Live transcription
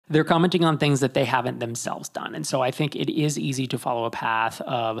they're commenting on things that they haven't themselves done. And so I think it is easy to follow a path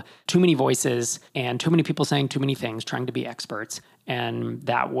of too many voices and too many people saying too many things, trying to be experts. And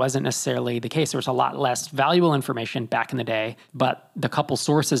that wasn't necessarily the case. There was a lot less valuable information back in the day, but the couple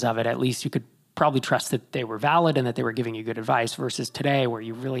sources of it, at least you could probably trust that they were valid and that they were giving you good advice, versus today where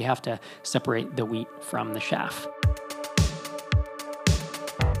you really have to separate the wheat from the chaff.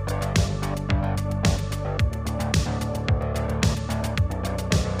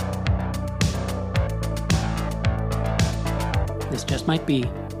 This just might be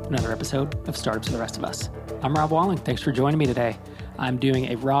another episode of Startups for the Rest of Us. I'm Rob Walling. Thanks for joining me today. I'm doing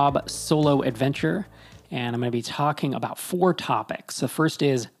a Rob solo adventure, and I'm going to be talking about 4 topics. The first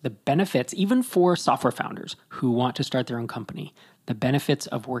is the benefits, even for software founders who want to start their own company, the benefits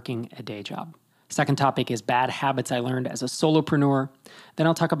of working a day job. Second topic is bad habits I learned as a solopreneur. Then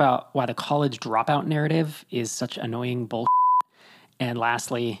I'll talk about why the college dropout narrative is such annoying bullshit. And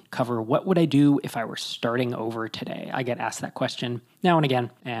lastly, cover what would I do if I were starting over today? I get asked that question now and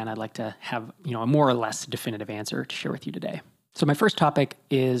again, and I'd like to have, a more or less definitive answer to share with you today. So my first topic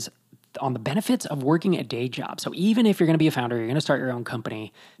is on the benefits of working a day job. So even if you're going to be a founder, you're going to start your own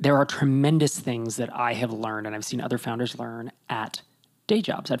company, there are tremendous things that I have learned and I've seen other founders learn at day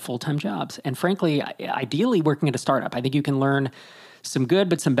jobs, at full-time jobs. And frankly, ideally working at a startup. I think you can learn some good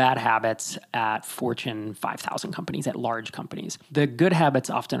but some bad habits at Fortune 5,000 companies, at large companies. The good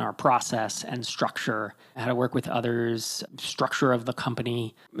habits often are process and structure, how to work with others, structure of the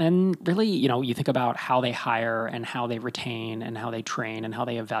company. And really, you think about how they hire and how they retain and how they train and how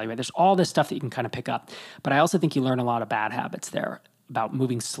they evaluate. There's all this stuff that you can kind of pick up. But I also think you learn a lot of bad habits there about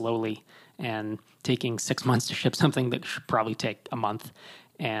moving slowly and taking 6 months to ship something that should probably take a month,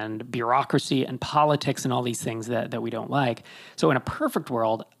 and bureaucracy and politics and all these things that we don't like. So in a perfect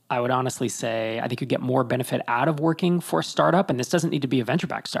world, I would honestly say I think you get more benefit out of working for a startup. And this doesn't need to be a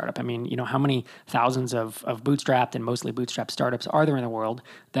venture-backed startup. I mean, how many thousands of bootstrapped and mostly bootstrapped startups are there in the world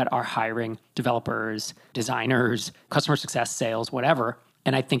that are hiring developers, designers, customer success, sales, whatever.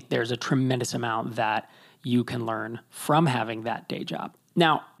 And I think there's a tremendous amount that you can learn from having that day job.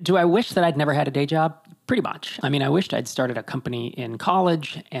 Now, do I wish that I'd never had a day job? Pretty much. I mean, I wished I'd started a company in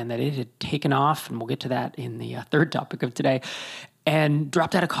college and that it had taken off, and we'll get to that in the third topic of today, and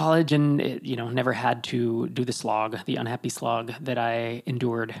dropped out of college and, never had to do the slog, the unhappy slog that I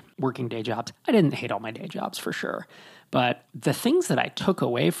endured working day jobs. I didn't hate all my day jobs for sure. But the things that I took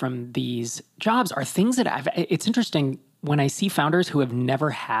away from these jobs are things that it's interesting when I see founders who have never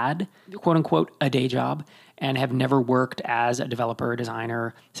had, quote unquote, a day job and have never worked as a developer,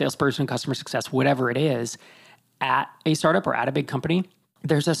 designer, salesperson, customer success, whatever it is, at a startup or at a big company.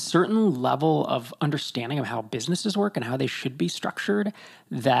 There's a certain level of understanding of how businesses work and how they should be structured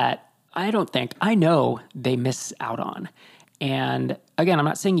that I know they miss out on. And again, I'm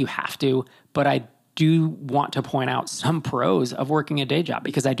not saying you have to, but I do want to point out some pros of working a day job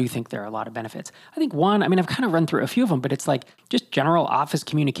because I do think there are a lot of benefits. I think one, I've kind of run through a few of them, but it's like just general office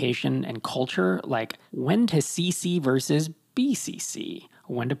communication and culture, like when to CC versus BCC,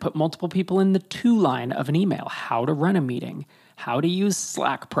 when to put multiple people in the to line of an email, how to run a meeting, how to use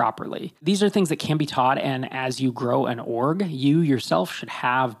Slack properly. These are things that can be taught, and as you grow an org, you yourself should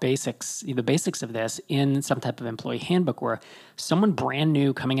have the basics of this in some type of employee handbook where someone brand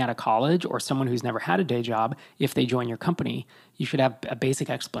new coming out of college or someone who's never had a day job, if they join your company, you should have a basic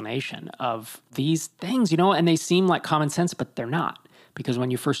explanation of these things, and they seem like common sense, but they're not, because when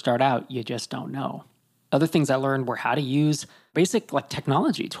you first start out, you just don't know. Other things I learned were how to use basic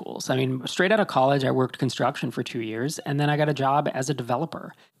technology tools. Straight out of college, I worked construction for 2 years, and then I got a job as a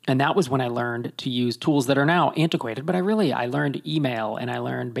developer. And that was when I learned to use tools that are now antiquated, but I learned email and I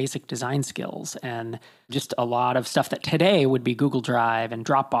learned basic design skills and just a lot of stuff that today would be Google Drive and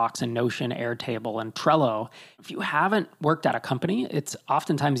Dropbox and Notion, Airtable and Trello. If you haven't worked at a company, it's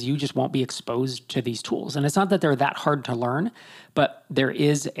oftentimes you just won't be exposed to these tools. And it's not that they're that hard to learn, but there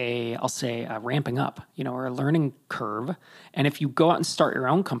is a ramping up, or a learning curve. And if you go out and start your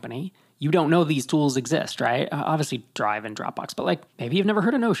own company, you don't know these tools exist, right? Obviously Drive and Dropbox, but maybe you've never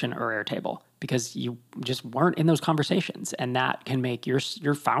heard of Notion or Airtable because you just weren't in those conversations. And that can make your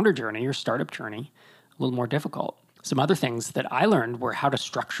founder journey, your startup journey, a little more difficult. Some other things that I learned were how to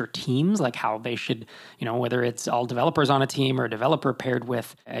structure teams, like how they should, whether it's all developers on a team or a developer paired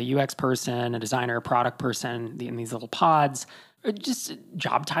with a UX person, a designer, a product person in these little pods. Just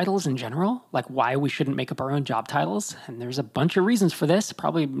job titles in general, like why we shouldn't make up our own job titles. And there's a bunch of reasons for this.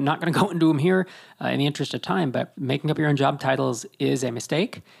 Probably not going to go into them here in the interest of time, but making up your own job titles is a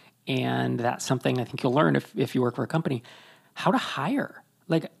mistake. And that's something I think you'll learn if you work for a company. How to hire.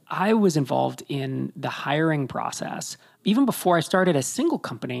 I was involved in the hiring process. Even before I started a single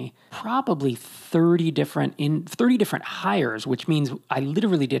company, probably 30 different hires, which means I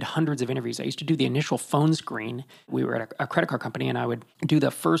literally did hundreds of interviews. I used to do the initial phone screen. We were at a credit card company, and I would do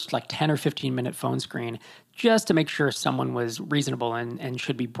the first 10 or 15 minute phone screen just to make sure someone was reasonable and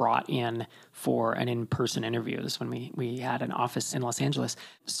should be brought in for an in-person interview. This is when we had an office in Los Angeles.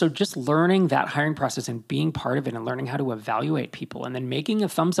 So just learning that hiring process and being part of it and learning how to evaluate people and then making a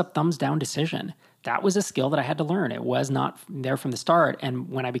thumbs up, thumbs down decision. That was a skill that I had to learn. It was not there from the start. And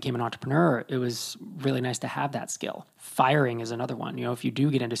when I became an entrepreneur, it was really nice to have that skill. Firing is another one. If you do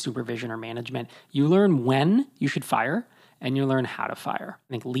get into supervision or management, you learn when you should fire and you learn how to fire. I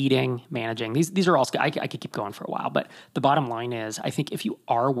think leading, managing, these are all skills. I could keep going for a while, but the bottom line is I think if you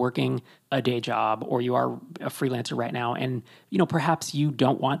are working a day job or you are a freelancer right now and perhaps you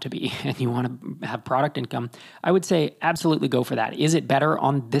don't want to be and you want to have product income, I would say absolutely go for that. Is it better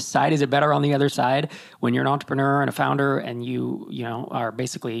on this side? Is it better on the other side when you're an entrepreneur and a founder and you are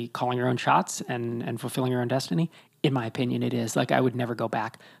basically calling your own shots and fulfilling your own destiny? In my opinion, it is. I would never go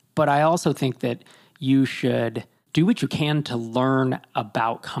back. But I also think that you should do what you can to learn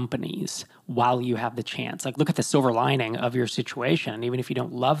about companies while you have the chance. Look at the silver lining of your situation. Even if you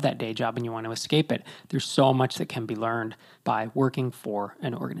don't love that day job and you want to escape it, there's so much that can be learned by working for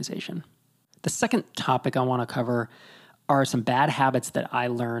an organization. The second topic I want to cover are some bad habits that I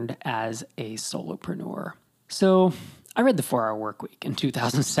learned as a solopreneur. So I read The 4-Hour Workweek in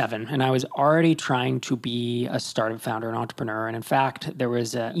 2007, and I was already trying to be a startup founder and entrepreneur. And in fact, there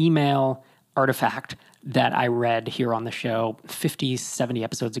was an email artifact that I read here on the show 50, 70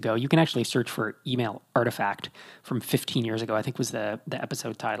 episodes ago. You can actually search for email artifact from 15 years ago, I think was the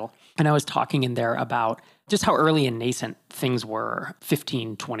episode title. And I was talking in there about just how early and nascent things were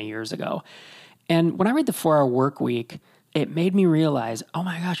 15, 20 years ago. And when I read The 4-Hour Workweek, it made me realize, oh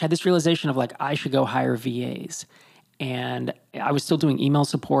my gosh, I had this realization of I should go hire VAs. And I was still doing email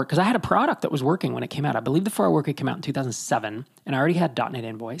support because I had a product that was working when it came out. I believe The 4-Hour Workweek came out in 2007, and I already had .NET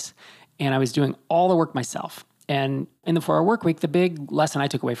Invoice. And I was doing all the work myself. And in the 4-Hour Workweek, the big lesson I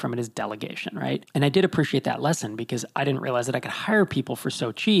took away from it is delegation, right? And I did appreciate that lesson because I didn't realize that I could hire people for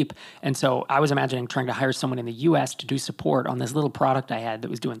so cheap. And so I was imagining trying to hire someone in the US to do support on this little product I had that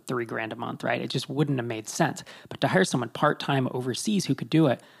was doing $3,000 a month, right? It just wouldn't have made sense. But to hire someone part-time overseas who could do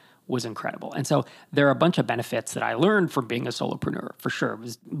it was incredible. And so there are a bunch of benefits that I learned from being a solopreneur, for sure. It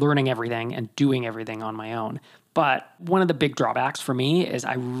was learning everything and doing everything on my own. But one of the big drawbacks for me is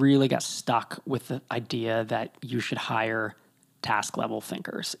I really got stuck with the idea that you should hire task level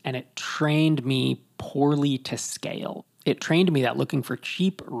thinkers. And it trained me poorly to scale. It trained me that looking for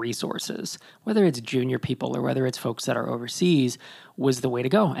cheap resources, whether it's junior people or whether it's folks that are overseas, was the way to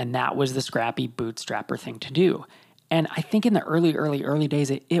go. And that was the scrappy bootstrapper thing to do. And I think in the early days,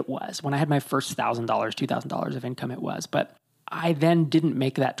 it was. When I had my first $1,000, $2,000 of income, it was. But I then didn't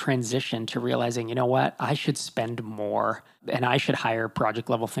make that transition to realizing, you know what, I should spend more and I should hire project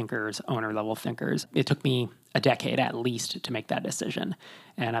level thinkers, owner level thinkers. It took me a decade at least to make that decision.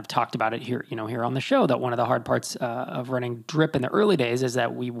 And I've talked about it here on the show that one of the hard parts of running Drip in the early days is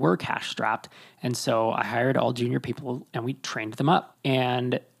that we were cash strapped. And so I hired all junior people and we trained them up.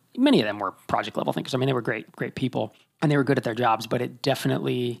 And many of them were project level thinkers. I mean, they were great people and they were good at their jobs, but it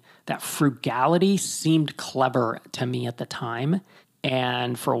definitely, that frugality seemed clever to me at the time.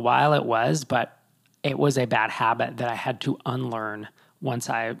 And for a while it was, but it was a bad habit that I had to unlearn once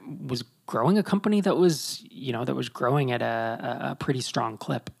I was growing a company that was growing at a pretty strong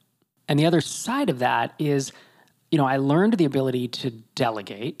clip. And the other side of that is, I learned the ability to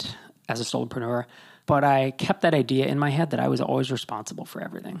delegate as a solopreneur, but I kept that idea in my head that I was always responsible for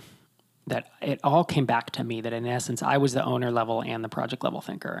everything. That it all came back to me, that in essence, I was the owner level and the project level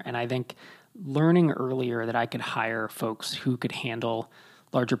thinker. And I think learning earlier that I could hire folks who could handle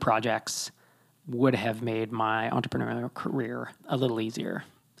larger projects would have made my entrepreneurial career a little easier.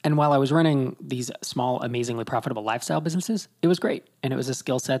 And while I was running these small, amazingly profitable lifestyle businesses, it was great. And it was a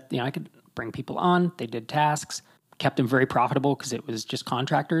skill set, I could bring people on, they did tasks, kept them very profitable because it was just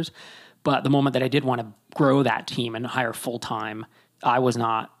contractors. But the moment that I did want to grow that team and hire full-time, I was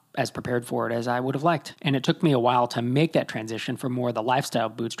not as prepared for it as I would have liked. And it took me a while to make that transition from more the lifestyle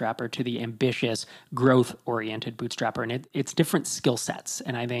bootstrapper to the ambitious, growth-oriented bootstrapper. And it's different skill sets.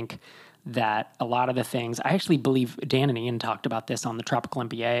 And I think that a lot of the things, I actually believe Dan and Ian talked about this on the Tropical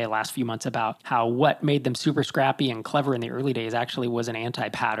MBA last few months about how what made them super scrappy and clever in the early days actually was an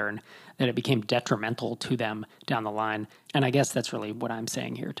anti-pattern, that it became detrimental to them down the line. And I guess that's really what I'm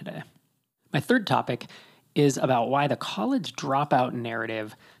saying here today. My third topic is about why the college dropout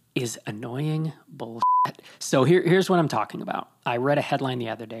narrative is annoying bullshit. So here's what I'm talking about. I read a headline the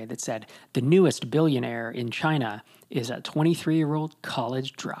other day that said the newest billionaire in China is a 23-year-old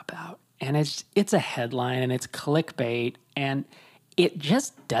college dropout. And it's a headline and it's clickbait, and it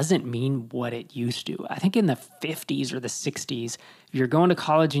just doesn't mean what it used to. I think in the 50s or the 60s, if you're going to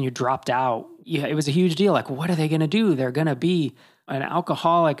college and you dropped out, it was a huge deal. Like, what are they going to do? They're going to be an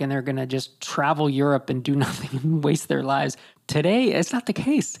alcoholic and they're going to just travel Europe and do nothing and waste their lives. Today, it's not the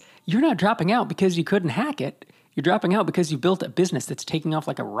case. You're not dropping out because you couldn't hack it. You're dropping out because you built a business that's taking off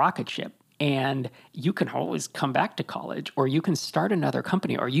like a rocket ship. And you can always come back to college, or you can start another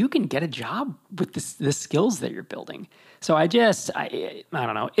company, or you can get a job with the skills that you're building. So I don't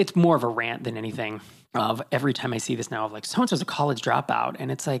know. It's more of a rant than anything. Of every time I see this now of like, so-and-so's a college dropout. And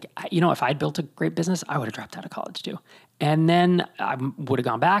it's like, if I'd built a great business, I would have dropped out of college too. And then I would have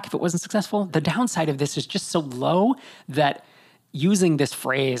gone back if it wasn't successful. The downside of this is just so low that using this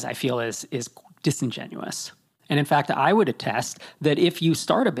phrase, I feel, is disingenuous. And in fact, I would attest that if you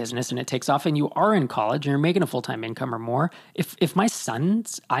start a business and it takes off and you are in college and you're making a full-time income or more, if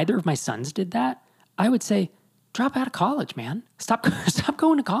either of my sons did that, I would say, drop out of college, man. Stop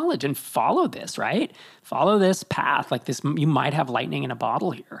going to college and follow this, right? Follow this path like this. You might have lightning in a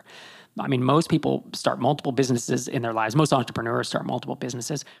bottle here. I mean, most people start multiple businesses in their lives. Most entrepreneurs start multiple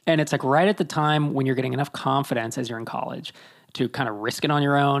businesses. And it's like right at the time when you're getting enough confidence as you're in college to kind of risk it on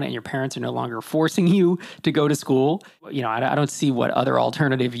your own, and your parents are no longer forcing you to go to school. I don't see what other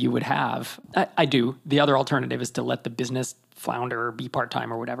alternative you would have. I do. The other alternative is to let the business flounder or be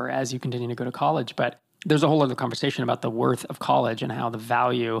part-time or whatever as you continue to go to college. But there's a whole other conversation about the worth of college and how the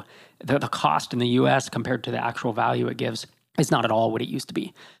value, the cost in the US compared to the actual value it gives is not at all what it used to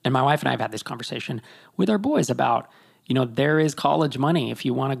be. And my wife and I have had this conversation with our boys about, there is college money if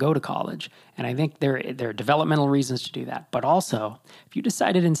you want to go to college. And I think there are developmental reasons to do that. But also, if you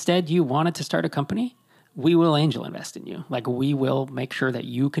decided instead you wanted to start a company, we will angel invest in you. Like, we will make sure that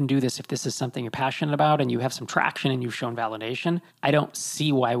you can do this if this is something you're passionate about and you have some traction and you've shown validation. I don't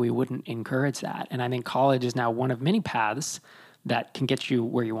see why we wouldn't encourage that. And I think college is now one of many paths that can get you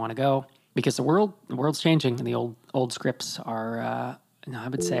where you want to go, because the world's changing and the old scripts are, I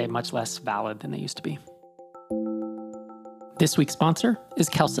would say, much less valid than they used to be. This week's sponsor is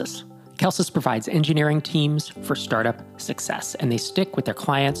Kelsys. Kelsys provides engineering teams for startup success, and they stick with their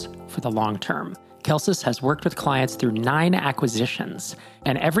clients for the long term. Kelsys has worked with clients through 9 acquisitions,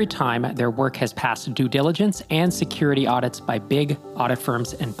 and every time their work has passed due diligence and security audits by big audit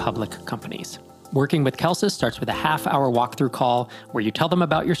firms and public companies. Working with Kelsys starts with a half-hour walkthrough call where you tell them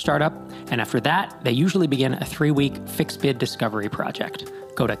about your startup, and after that, they usually begin a 3-week fixed bid discovery project.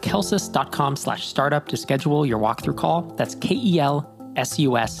 Go to kelsys.com/startup to schedule your walkthrough call. That's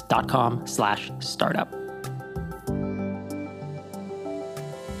KELSUS.com/startup.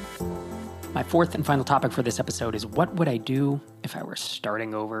 My fourth and final topic for this episode is, what would I do if I were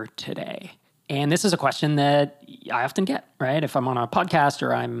starting over today? And this is a question that I often get, right? If I'm on a podcast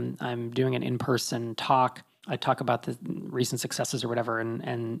or I'm doing an in-person talk, I talk about the recent successes or whatever,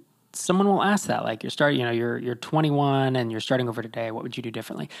 and someone will ask that, like, you're 21 and you're starting over today. What would you do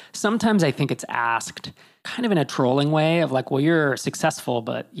differently? Sometimes I think it's asked kind of in a trolling way of like, well, you're successful,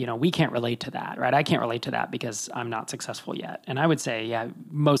 but we can't relate to that, right? I can't relate to that because I'm not successful yet. And I would say, yeah,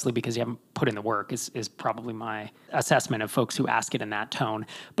 mostly because you haven't put in the work is probably my assessment of folks who ask it in that tone.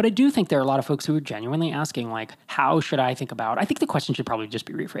 But I do think there are a lot of folks who are genuinely asking, like, how should I think about? I think the question should probably just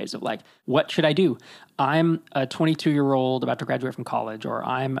be rephrased of like, what should I do? I'm a 22-year-old about to graduate from college, or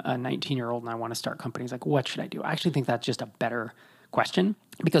I'm a 19-year-old and I want to start companies. Like, what should I do? I actually think that's just a better question,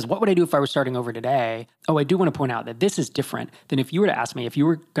 because what would I do if I were starting over today? Oh, I do want to point out that this is different than if you were to ask me, if you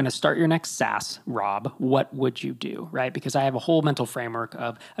were going to start your next SaaS, Rob, what would you do, right? Because I have a whole mental framework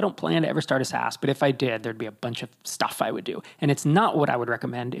of, I don't plan to ever start a SaaS, but if I did, there'd be a bunch of stuff I would do. And it's not what I would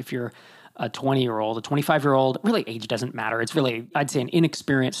recommend if you're a 20-year-old, a 25-year-old, really age doesn't matter. It's really, I'd say, an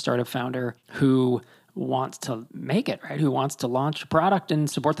inexperienced startup founder who wants to make it, right? Who wants to launch a product and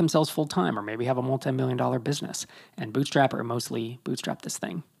support themselves full time, or maybe have a multi-million-dollar business and bootstrap, or mostly bootstrap this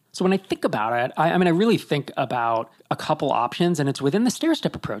thing. So when I think about it, I really think about a couple options, and it's within the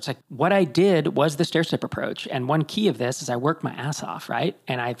stair-step approach. Like, what I did was the stair-step approach. And one key of this is I worked my ass off, right?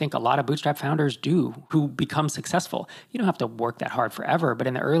 And I think a lot of bootstrap founders do, who become successful. You don't have to work that hard forever, but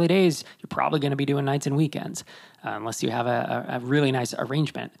in the early days, you're probably going to be doing nights and weekends, unless you have a really nice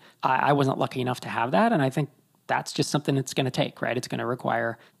arrangement. I wasn't lucky enough to have that, and I think that's just something it's going to take, right? It's going to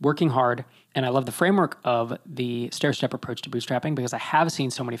require working hard. And I love the framework of the stair-step approach to bootstrapping, because I have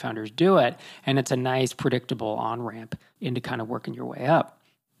seen so many founders do it, and it's a nice, predictable on-ramp into kind of working your way up.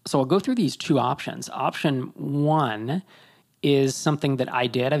 So I'll go through these two options. Option one is something that I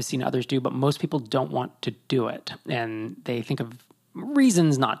did. I've seen others do, but most people don't want to do it. And they think of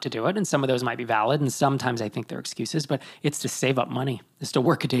reasons not to do it. And some of those might be valid. And sometimes I think they're excuses, but it's to save up money. It's to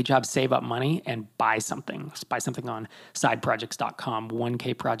work a day job, save up money, and buy something. Just buy something on sideprojects.com,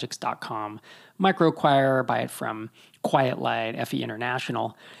 1kprojects.com, microacquire, buy it from Quiet Light, FE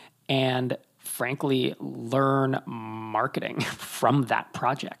International, and frankly, learn marketing from that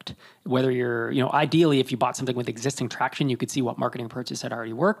project. Whether you're, ideally, if you bought something with existing traction, you could see what marketing approaches had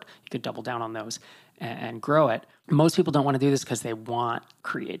already worked. You could double down on those and grow it. Most people don't want to do this because they want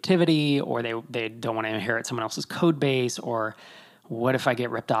creativity, or they don't want to inherit someone else's code base, or what if I get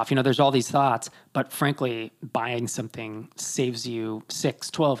ripped off? There's all these thoughts, but frankly, buying something saves you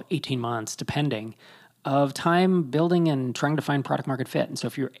 6, 12, 18 months, depending, of time building and trying to find product market fit. And so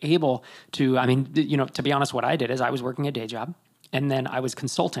if you're able to, to be honest, what I did is I was working a day job, and then I was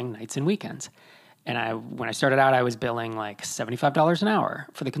consulting nights and weekends. And when I started out, I was billing like $75 an hour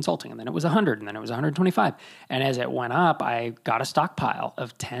for the consulting, and then it was $100, and then it was $125. And as it went up, I got a stockpile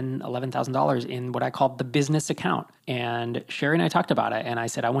of $10,000, $11,000 in what I called the business account. And Sherry and I talked about it, and I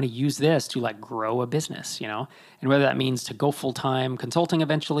said, I want to use this to grow a business, and whether that means to go full-time consulting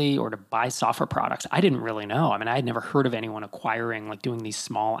eventually or to buy software products, I didn't really know. I had never heard of anyone acquiring, doing these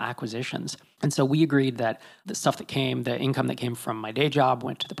small acquisitions. And so we agreed that the income that came from my day job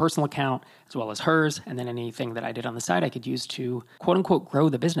went to the personal account as well as hers. And then anything that I did on the side, I could use to quote unquote grow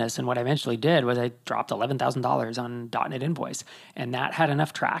the business. And what I eventually did was I dropped $11,000 on .NET Invoice. And that had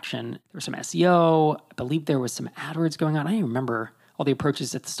enough traction. There was some SEO. I believe there was some AdWords going on. I don't even remember all the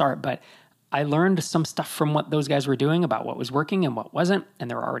approaches at the start, but I learned some stuff from what those guys were doing about what was working and what wasn't. And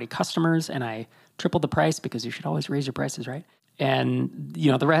there were already customers, and I tripled the price, because you should always raise your prices, right? And,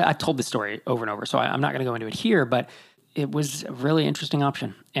 the rest, I told this story over and over, so I'm not going to go into it here, but it was a really interesting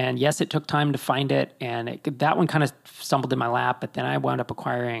option. And yes, it took time to find it, and that one kind of stumbled in my lap, but then I wound up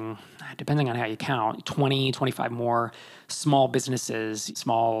acquiring, depending on how you count, 20, 25 more small businesses,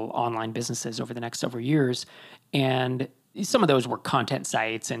 small online businesses over the next several years. And some of those were content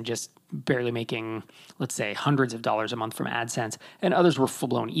sites and just barely making, let's say, hundreds of dollars a month from AdSense. And others were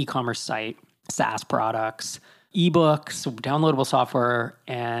full-blown e-commerce site, SaaS products, ebooks, downloadable software.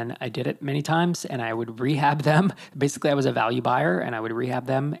 And I did it many times, and I would rehab them. Basically, I was a value buyer, and I would rehab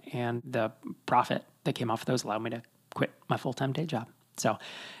them. And the profit that came off of those allowed me to quit my full-time day job. So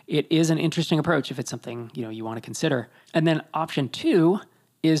it is an interesting approach if it's something, you want to consider. And then option 2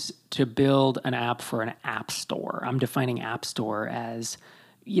 is to build an app for an app store. I'm defining app store as,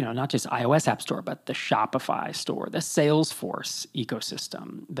 not just iOS app store, but the Shopify store, the Salesforce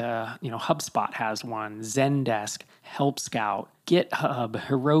ecosystem, the, HubSpot has one, Zendesk, Help Scout, GitHub,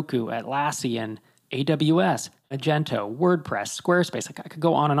 Heroku, Atlassian, AWS, Magento, WordPress, Squarespace. I could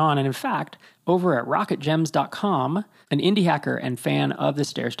go on. And in fact, over at rocketgems.com, an indie hacker and fan of the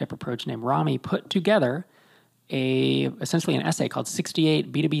stair-step approach named Rami put together essentially an essay called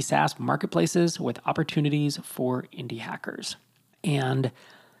 68 B2B SaaS Marketplaces with Opportunities for Indie Hackers. And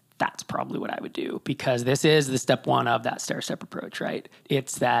that's probably what I would do, because this is the step 1 of that stair-step approach, right?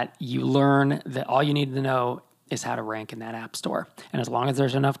 It's that you learn that all you need to know is how to rank in that app store. And as long as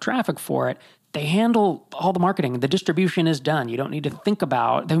there's enough traffic for it, they handle all the marketing. The distribution is done. You don't need to think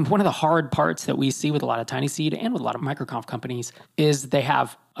about. One of the hard parts that we see with a lot of tiny seed and with a lot of microconf companies is they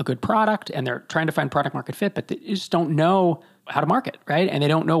have a good product and they're trying to find product market fit, but they just don't know how to market, right? And they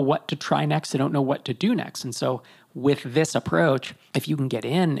don't know what to try next. They don't know what to do next. And so with this approach, if you can get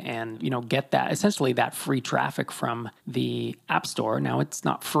in and, get that, essentially that free traffic from the app store. Now it's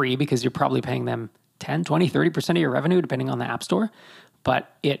not free because you're probably paying them 10, 20, 30% of your revenue, depending on the app store.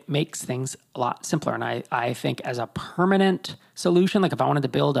 But it makes things a lot simpler. And I think as a permanent solution, like if I wanted to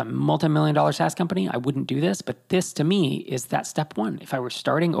build a multi-million-dollar SaaS company, I wouldn't do this. But this, to me, is that step 1. If I were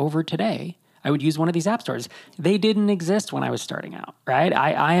starting over today, I would use one of these app stores. They didn't exist when I was starting out, right?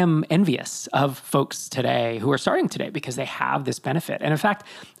 I am envious of folks today who are starting today because they have this benefit. And in fact,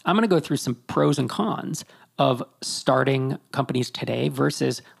 I'm going to go through some pros and cons of starting companies today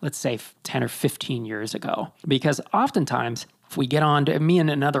versus, let's say, 10 or 15 years ago. Because oftentimes, if we get on to me and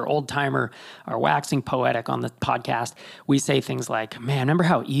another old timer are waxing poetic on the podcast, we say things like, man, remember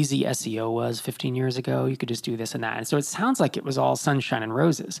how easy SEO was 15 years ago? You could just do this and that. And so it sounds like it was all sunshine and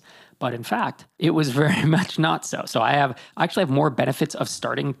roses. But in fact, it was very much not so. So I actually have more benefits of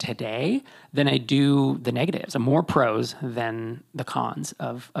starting today than I do the negatives. I'm more pros than the cons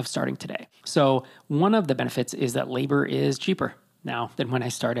of starting today. So one of the benefits is that labor is cheaper now than when I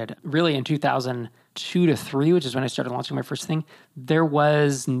started. Really in 2002 to 3, which is when I started launching my first thing, there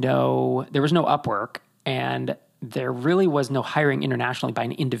was no Upwork, and there really was no hiring internationally by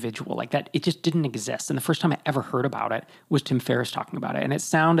an individual like that. It just didn't exist. And the first time I ever heard about it was Tim Ferriss talking about it. And it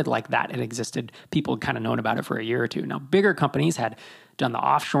sounded like that had existed. People had kind of known about it for a year or two. Now, bigger companies had done the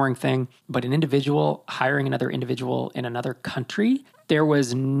offshoring thing, but an individual hiring another individual in another country, there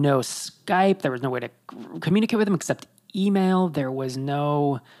was no Skype. There was no way to communicate with them except email. There was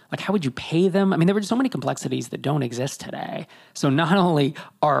no, how would you pay them? I mean, there were so many complexities that don't exist today. So not only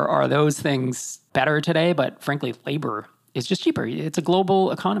are those things better today, but frankly, labor is just cheaper. It's a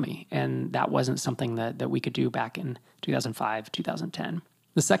global economy. And that wasn't something that we could do back in 2005, 2010.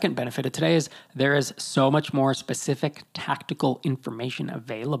 The second benefit of today is there is so much more specific tactical information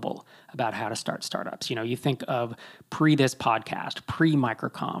available about how to start startups. You think of pre this podcast, pre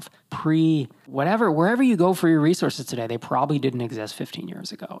MicroConf, pre whatever, wherever you go for your resources today, they probably didn't exist 15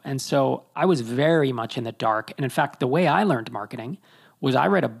 years ago. And so I was very much in the dark. And in fact, the way I learned marketing was I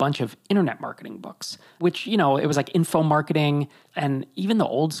read a bunch of internet marketing books, which, it was like info marketing. And even the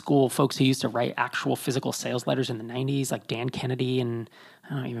old school folks who used to write actual physical sales letters in the 90s, like Dan Kennedy and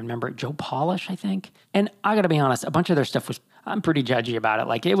I don't even remember, Joe Polish, I think. And I got to be honest, a bunch of their stuff I'm pretty judgy about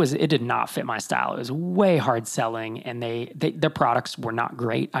it. It did not fit my style. It was way hard selling and their products were not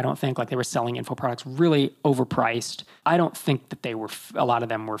great. I don't think they were selling info products really overpriced. I don't think that a lot of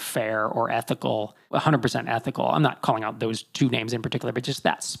them were fair or ethical, 100% ethical. I'm not calling out those two names in particular, but just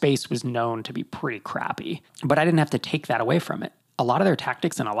that space was known to be pretty crappy. But I didn't have to take that away from it. A lot of their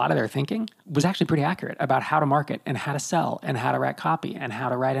tactics and a lot of their thinking was actually pretty accurate about how to market and how to sell and how to write copy and how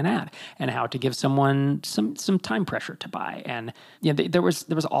to write an ad and how to give someone some time pressure to buy. And there was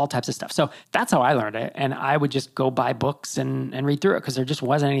all types of stuff. So that's how I learned it. And I would just go buy books and read through it because there just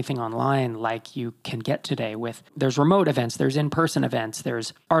wasn't anything online like you can get today there's remote events, there's in-person events,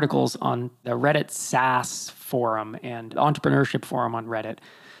 there's articles on the Reddit SaaS forum and entrepreneurship forum on Reddit.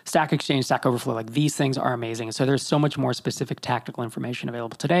 Stack Exchange, Stack Overflow, these things are amazing. And so there's so much more specific tactical information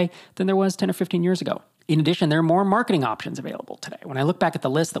available today than there was 10 or 15 years ago. In addition, there are more marketing options available today. When I look back at the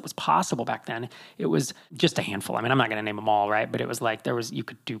list that was possible back then, it was just a handful. I mean, I'm not going to name them all, right? But it was you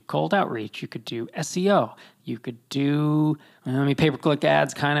could do cold outreach, you could do SEO, you could do, pay-per-click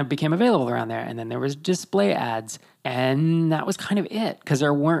ads kind of became available around there. And then there was display ads. And that was kind of it because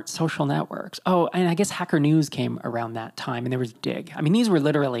there weren't social networks. Oh, and I guess Hacker News came around that time and there was Dig. I mean, these were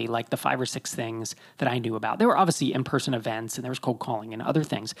literally the 5 or 6 things that I knew about. There were obviously in-person events and there was cold calling and other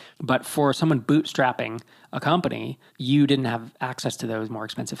things. But for someone bootstrapping a company, you didn't have access to those more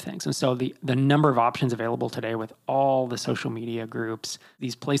expensive things. And so the number of options available today with all the social media groups,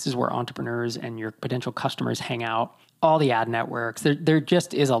 these places where entrepreneurs and your potential customers hang out, all the ad networks, there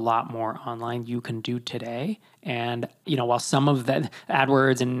just is a lot more online you can do today. And, while some of the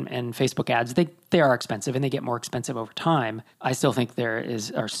AdWords and Facebook ads, they are expensive and they get more expensive over time, I still think there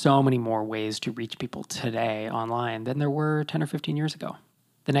are so many more ways to reach people today online than there were 10 or 15 years ago.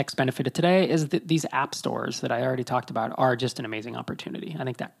 The next benefit of today is that these app stores that I already talked about are just an amazing opportunity. I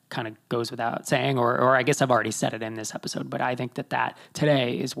think that kind of goes without saying, or I guess I've already said it in this episode, but I think that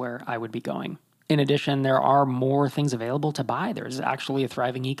today is where I would be going. In addition, there are more things available to buy. There's actually a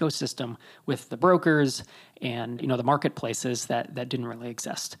thriving ecosystem with the brokers and the marketplaces that didn't really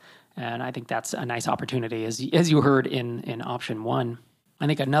exist. And I think that's a nice opportunity, as you heard in option 1. I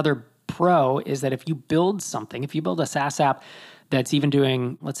think another pro is that if you build a SaaS app that's even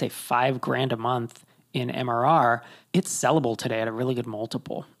doing, let's say, $5,000 a month in MRR, it's sellable today at a really good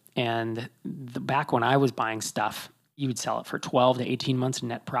multiple. And back when I was buying stuff, you would sell it for 12 to 18 months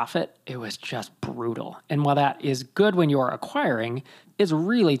net profit. It was just brutal. And while that is good when you're acquiring, it's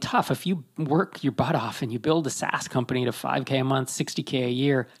really tough if you work your butt off and you build a SaaS company to $5,000 a month, $60,000 a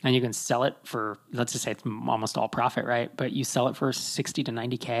year, and you can sell it for, let's just say it's almost all profit, right? But you sell it for $60,000 to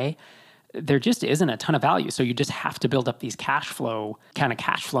 $90,000. There just isn't a ton of value. So you just have to build up these cash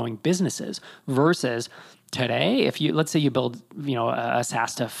flowing businesses versus today, let's say you build, a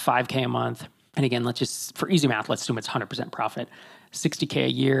SaaS to $5,000 a month. And again, for easy math, let's assume it's 100% profit, $60,000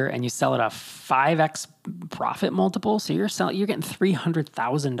 a year, and you sell it a 5x profit multiple. So you're getting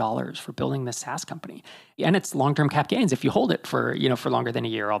 $300,000 for building this SaaS company. And it's long-term cap gains if you hold it for longer than a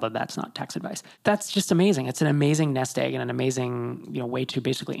year, although that's not tax advice. That's just amazing. It's an amazing nest egg and an amazing, way to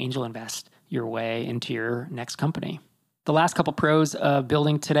basically angel invest your way into your next company. The last couple pros of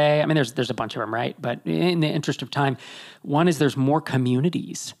building today, I mean, there's a bunch of them, right? But in the interest of time, one is there's more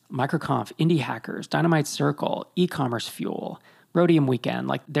communities. MicroConf, Indie Hackers, Dynamite Circle, E-commerce Fuel, Rhodium Weekend.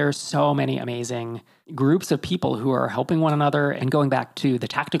 Like there's so many amazing groups of people who are helping one another. And going back to the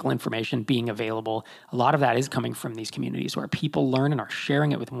tactical information being available, a lot of that is coming from these communities where people learn and are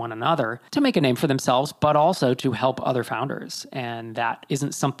sharing it with one another to make a name for themselves, but also to help other founders. And that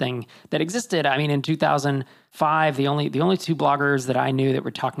isn't something that existed. I mean, in 2005, the only two bloggers that I knew that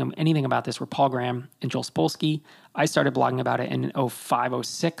were talking anything about this were Paul Graham and Joel Spolsky. I started blogging about it in 05,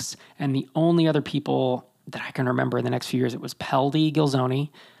 06, and the only other people that I can remember in the next few years, it was Peldy Gilzoni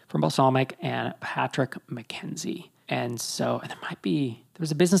from Balsamic and Patrick McKenzie. And so there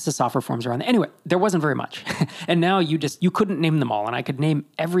was a business to software forums around there. Anyway, there wasn't very much. And now you couldn't name them all. And I could name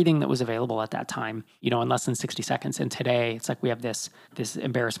everything that was available at that time, in less than 60 seconds. And today it's like we have this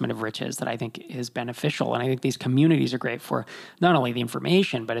embarrassment of riches that I think is beneficial. And I think these communities are great for not only the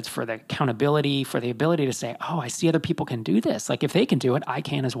information, but it's for the accountability, for the ability to say, oh, I see other people can do this. Like if they can do it, I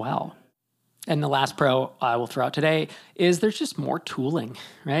can as well. And the last pro I will throw out today is there's just more tooling,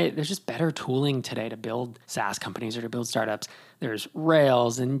 right? There's just better tooling today to build SaaS companies or to build startups. There's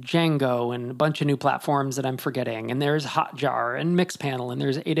Rails and Django and a bunch of new platforms that I'm forgetting. And there's Hotjar and Mixpanel and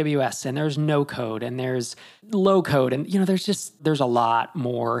there's AWS and there's no code and there's low code. And, there's a lot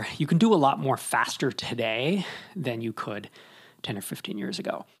more. You can do a lot more faster today than you could 10 or 15 years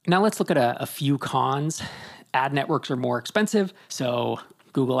ago. Now let's look at a few cons. Ad networks are more expensive. So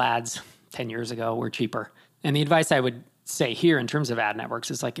Google Ads 10 years ago were cheaper. And the advice I would say here in terms of ad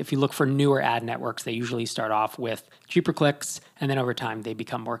networks is like if you look for newer ad networks, they usually start off with cheaper clicks and then over time they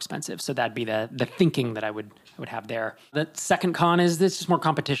become more expensive. So that'd be the thinking that I would have there. The second con is there's just more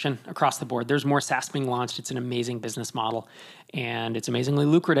competition across the board. There's more SaaS being launched. It's an amazing business model and it's amazingly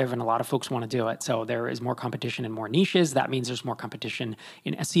lucrative and a lot of folks want to do it. So there is more competition in more niches. That means there's more competition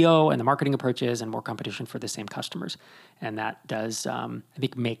in SEO and the marketing approaches and more competition for the same customers. And that does, I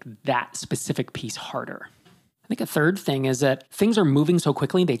think, make that specific piece harder. I think a third thing is that things are moving so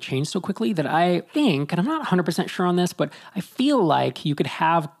quickly, they change so quickly that I think, and I'm not 100% sure on this, but I feel like you could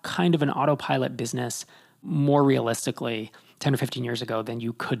have kind of an autopilot business more realistically 10 or 15 years ago than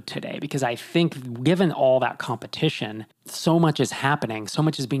you could today. Because I think given all that competition, so much is happening, so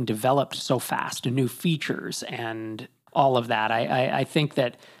much is being developed so fast, new features and all of that. I think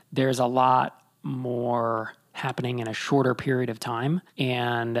that there's a lot more happening in a shorter period of time.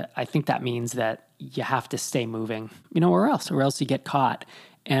 And I think that means that you have to stay moving, or else you get caught.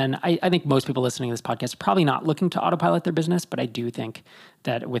 And I think most people listening to this podcast are probably not looking to autopilot their business, but I do think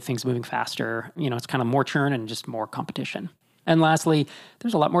that with things moving faster, it's kind of more churn and just more competition. And lastly,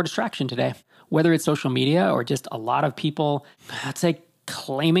 there's a lot more distraction today, whether it's social media or just a lot of people, I'd say,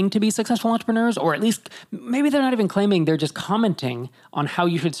 claiming to be successful entrepreneurs, or at least maybe they're not even claiming, they're just commenting on how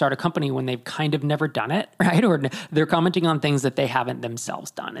you should start a company when they've kind of never done it, right? Or they're commenting on things that they haven't themselves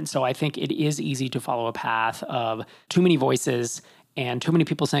done. And so I think it is easy to follow a path of too many voices and too many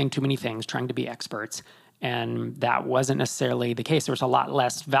people saying too many things, trying to be experts. And that wasn't necessarily the case. There was a lot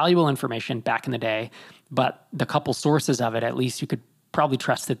less valuable information back in the day, but the couple sources of it, at least you could probably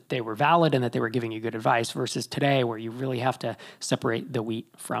trust that they were valid and that they were giving you good advice versus today where you really have to separate the wheat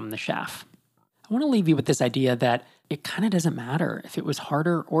from the chaff. I want to leave you with this idea that it kind of doesn't matter if it was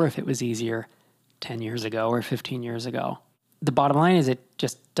harder or if it was easier 10 years ago or 15 years ago. The bottom line is it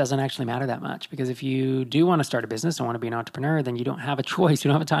just doesn't actually matter that much because if you do want to start a business and want to be an entrepreneur, then you don't have a choice. You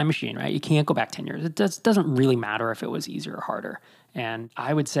don't have a time machine, right? You can't go back 10 years. It doesn't really matter if it was easier or harder. And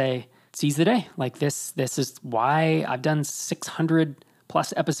I would say seize the day. Like this is why I've done 600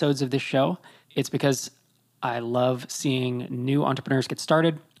 plus episodes of this show. It's because I love seeing new entrepreneurs get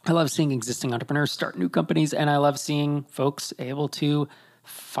started. I love seeing existing entrepreneurs start new companies. And I love seeing folks able to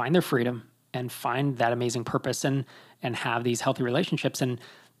find their freedom and find that amazing purpose and have these healthy relationships. And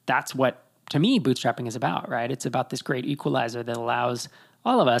that's what, to me, bootstrapping is about, right? It's about this great equalizer that allows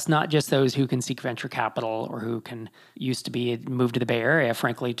all of us, not just those who can seek venture capital or who can used to be moved to the Bay Area,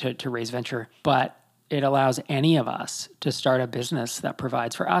 frankly, to raise venture, but it allows any of us to start a business that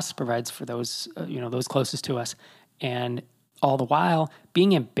provides for us, provides for those, those closest to us. And all the while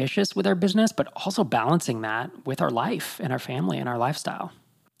being ambitious with our business, but also balancing that with our life and our family and our lifestyle.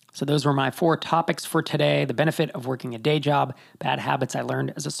 So those were my 4 topics for today: the benefit of working a day job, bad habits I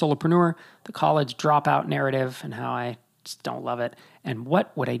learned as a solopreneur, the college dropout narrative and how I just don't love it, and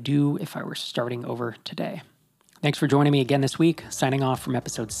what would I do if I were starting over today. Thanks for joining me again this week. Signing off from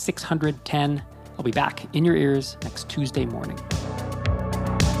episode 610. I'll be back in your ears next Tuesday morning.